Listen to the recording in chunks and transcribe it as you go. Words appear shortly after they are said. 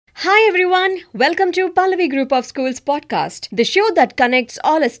Hi everyone, welcome to Pallavi Group of Schools podcast, the show that connects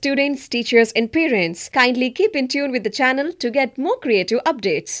all our students, teachers, and parents. Kindly keep in tune with the channel to get more creative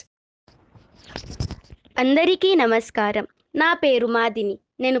updates. అందరికీ నమస్కారం. నా పేరు మాదిని.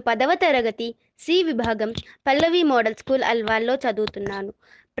 నేను 10వ తరగతి C విభాగం పల్లవి model school అల్వాల్లో చదువుతున్నాను.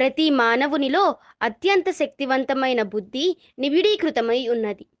 ప్రతి మానవునిలో అత్యంత శక్తివంతమైన బుద్ధి నిబిడీకృతమై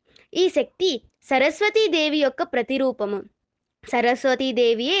ఉన్నది. ఈ శక్తి సరస్వతీదేవి యొక్క ప్రతిరూపము.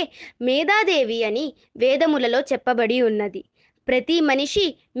 సరస్వతీదేవియే మేధాదేవి అని వేదములలో చెప్పబడి ఉన్నది. ప్రతి మనిషి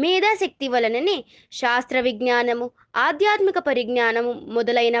మేధాశక్తి వలననే శాస్త్ర విజ్ఞానము, ఆధ్యాత్మిక పరిజ్ఞానము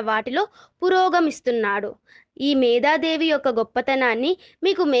మొదలైన వాటిలో పురోగమిస్తున్నాడు. ఈ మేధాదేవి యొక్క గొప్పతనాన్ని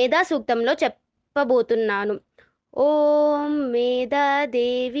మీకు మేధా సూక్తంలో చెప్పబోతున్నాను. ఓం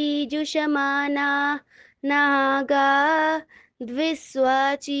మేధాదేవి జుషమానా నాగా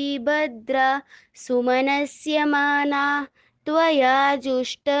ద్విస్వాచి భద్ర సుమనస్యమానా త్వయా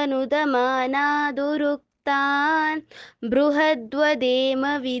జుష్టనుదమానా దురుక్తాన్ బృహద్వదేమ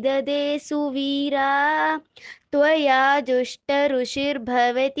విదదే సువీరా త్వయా జుష్ట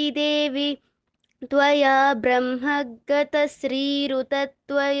ఋషిర్భవతి దేవి త్వయా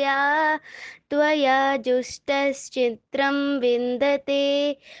బ్రహ్మగతశ్రీరుతత్వయా త్వయా జుష్టశ్చిత్రం విందతే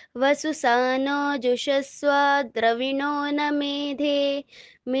వసుసానో జుషస్వ ద్రవిణో న మేధే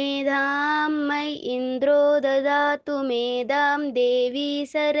మేధాం మై ఇంద్రో దదాతు మేధాం దేవి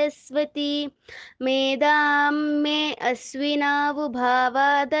సరస్వతి మేధాం మే అశ్వినావుభావా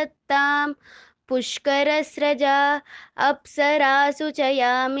దత్తాం పుష్కరస్రజా అప్సరాసు చ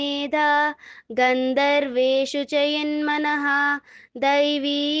యా మేధా గంధర్వేషు చ యన్మనః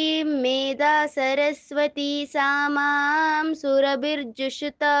దైవీం మేధా సరస్వతి సామాం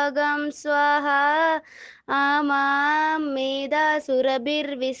సురభిర్జుషుతాగం స్వాహా ఆమాం మేధా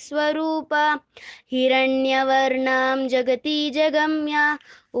సురభిర్విశ్వరూపా హిరణ్యవర్ణాం జగతి జగమ్య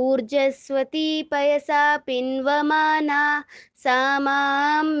ఊర్జస్వతి పయసా పిన్వమానా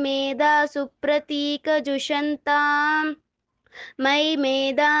సామాం మేధా సుప్రతీకజుషంతాం my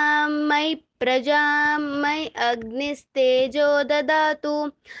మేధాం my ప్రజాం my అగ్నిస్తేజో దదాతు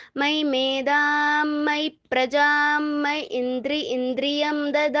my మేధాం my ప్రజాం my ఇంద్రియం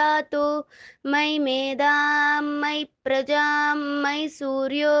దదాతు మై మేధాం మై ప్రజాం మై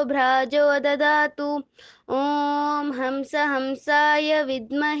సూర్యో భ్రాజో దదాతు ఓం హంసాయ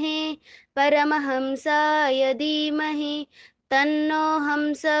విద్మహే పరమహంసాయ ధీమహి తన్నో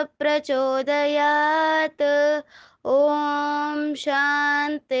హంస ప్రచోదయాత్. ఓం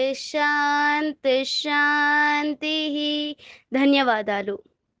శాంతి శాంతి శాంతి. ధన్యవాదాలు.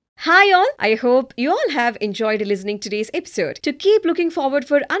 Hi all, I hope you all have enjoyed listening to today's episode. To keep looking forward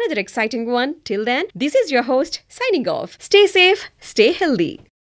for another exciting one, till then, this is your host signing off. Stay safe, stay healthy.